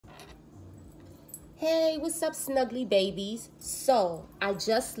Hey, what's up, snuggly babies? So I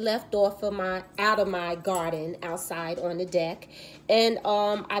just left off of out of my garden outside on the deck, and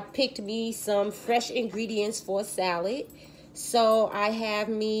I picked me some fresh ingredients for a salad. So I have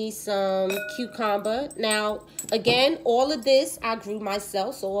me some cucumber. Now, again, all of this I grew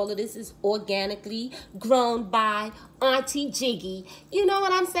myself, so all of this is organically grown by Auntie Jiggy. You know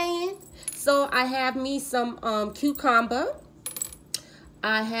what I'm saying? So I have me some cucumber.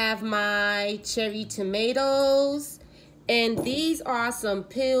 I have my cherry tomatoes, and these are some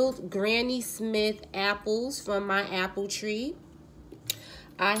peeled Granny Smith apples from my apple tree.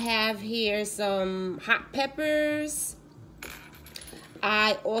 I have here some hot peppers.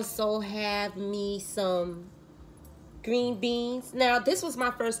 I also have me some green beans. Now, this was my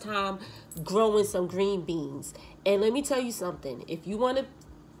first time growing some green beans. And let me tell you something. If you want to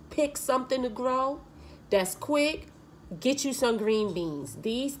pick something to grow that's quick, get you some green beans.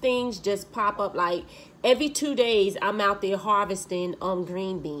 These things just pop up like every 2 days. I'm out there harvesting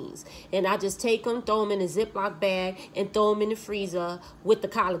green beans, and I just take them, throw them in a Ziploc bag, and throw them in the freezer with the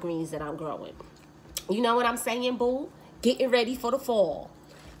collard greens that I'm growing. You know what I'm saying, boo? Getting ready for the fall.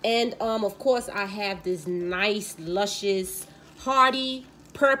 And of course, I have this nice, luscious, hearty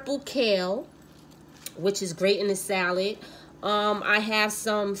purple kale, which is great in the salad. I have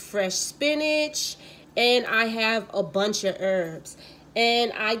some fresh spinach, and I have a bunch of herbs.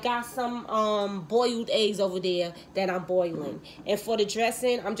 And I got some boiled eggs over there that I'm boiling. And for the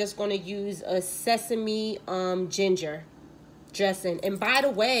dressing, I'm just going to use a sesame ginger dressing. And by the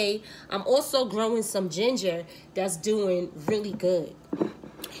way, I'm also growing some ginger that's doing really good.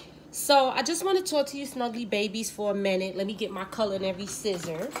 So I just want to talk to you snuggly babies for a minute. Let me get my culinary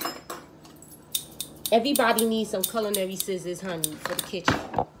scissors. Everybody needs some culinary scissors, honey, for the kitchen.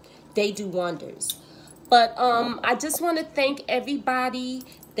 They do wonders. But I just want to thank everybody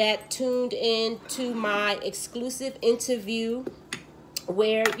that tuned in to my exclusive interview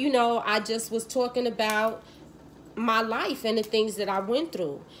where, you know, I just was talking about my life and the things that I went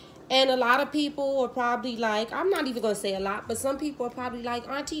through. And a lot of people are probably like, I'm not even going to say a lot, but some people are probably like,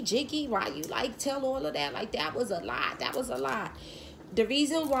 Auntie Jiggy, why you like tell all of that? Like, that was a lot. That was a lot. The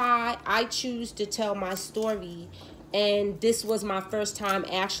reason why I choose to tell my story, and this was my first time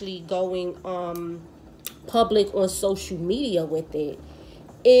actually going public on social media with it,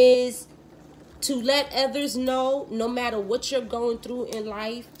 is to let others know no matter what you're going through in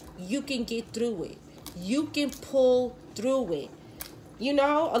life, you can get through it. You can pull through it. You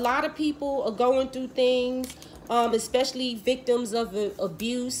know, a lot of people are going through things, especially victims of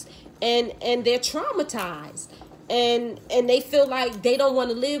abuse, and they're traumatized, and they feel like they don't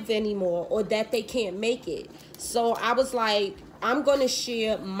want to live anymore, or that they can't make it. So I was like, I'm going to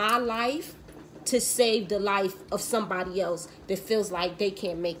share my life to save the life of somebody else that feels like they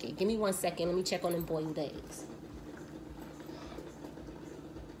can't make it. Give me 1 second. Let me check on them boiled eggs.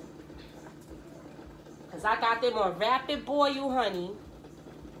 Because I got them on rapid boil, honey.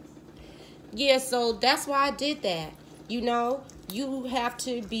 Yeah, so that's why I did that. You know, you have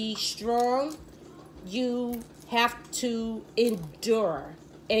to be strong. You have to endure.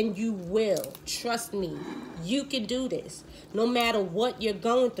 And you will. Trust me. You can do this. No matter what you're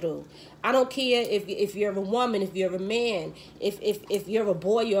going through. I don't care if you're a woman, if you're a man, if you're a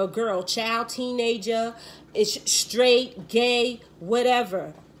boy or a girl, child, teenager, it's straight, gay,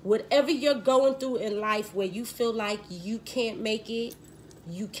 whatever. Whatever you're going through in life where you feel like you can't make it,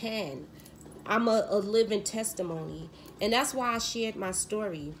 you can. I'm a living testimony. And that's why I shared my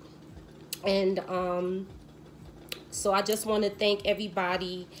story. And so I just want to thank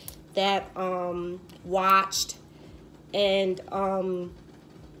everybody that watched and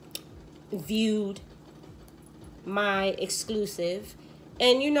viewed my exclusive.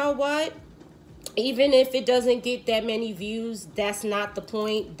 And you know what? Even if it doesn't get that many views, that's not the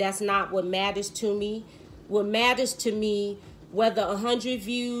point. That's not what matters to me. What matters to me, whether 100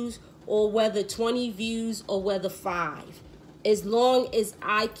 views or whether 20 views or whether 5, as long as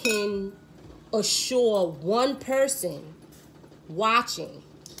I can assure one person watching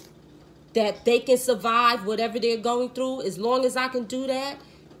that they can survive whatever they're going through, as long as I can do that,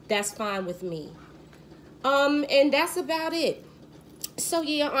 that's fine with me. And that's about it. So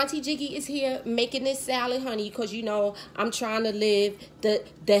yeah, Auntie Jiggy is here making this salad, honey, because you know I'm trying to live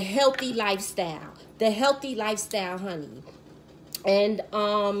the healthy lifestyle. The healthy lifestyle, honey. And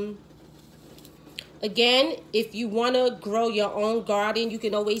again, if you want to grow your own garden, you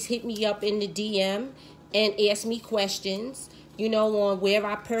can always hit me up in the DM and ask me questions, you know, on where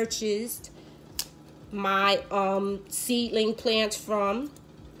I purchased my seedling plants from.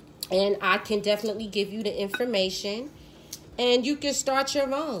 And I can definitely give you the information. and you can start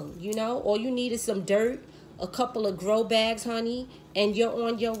your own, you know. All you need is some dirt, a couple of grow bags, honey, and you're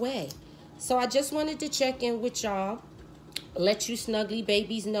on your way. So I just wanted to check in with y'all, let you snuggly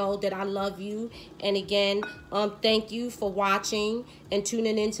babies know that I love you. And again, thank you for watching and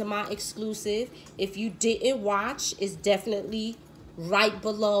tuning into my exclusive. If you didn't watch, it's definitely right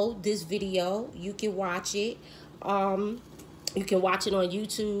below this video. You can watch it. You can watch it on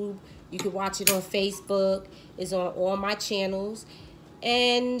YouTube. You can watch it on Facebook. It's on all my channels.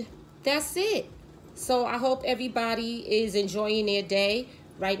 And that's it. So I hope everybody is enjoying their day.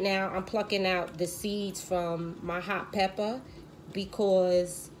 Right now, I'm plucking out the seeds from my hot pepper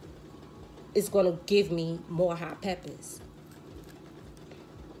because it's going to give me more hot peppers.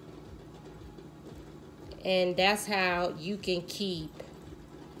 And that's how you can keep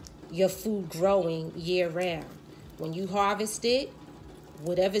your food growing year-round. When you harvest it,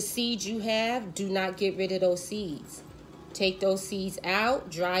 whatever seeds you have, do not get rid of those seeds. Take those seeds out,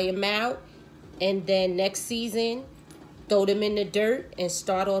 dry them out, and then next season, throw them in the dirt and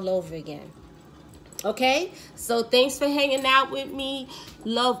start all over again. Okay? So thanks for hanging out with me.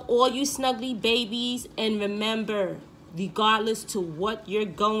 Love all you snuggly babies. And remember, regardless to what you're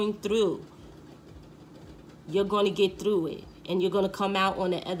going through, you're going to get through it. And you're going to come out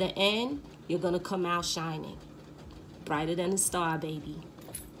on the other end. You're going to come out shining. Brighter than a star, baby.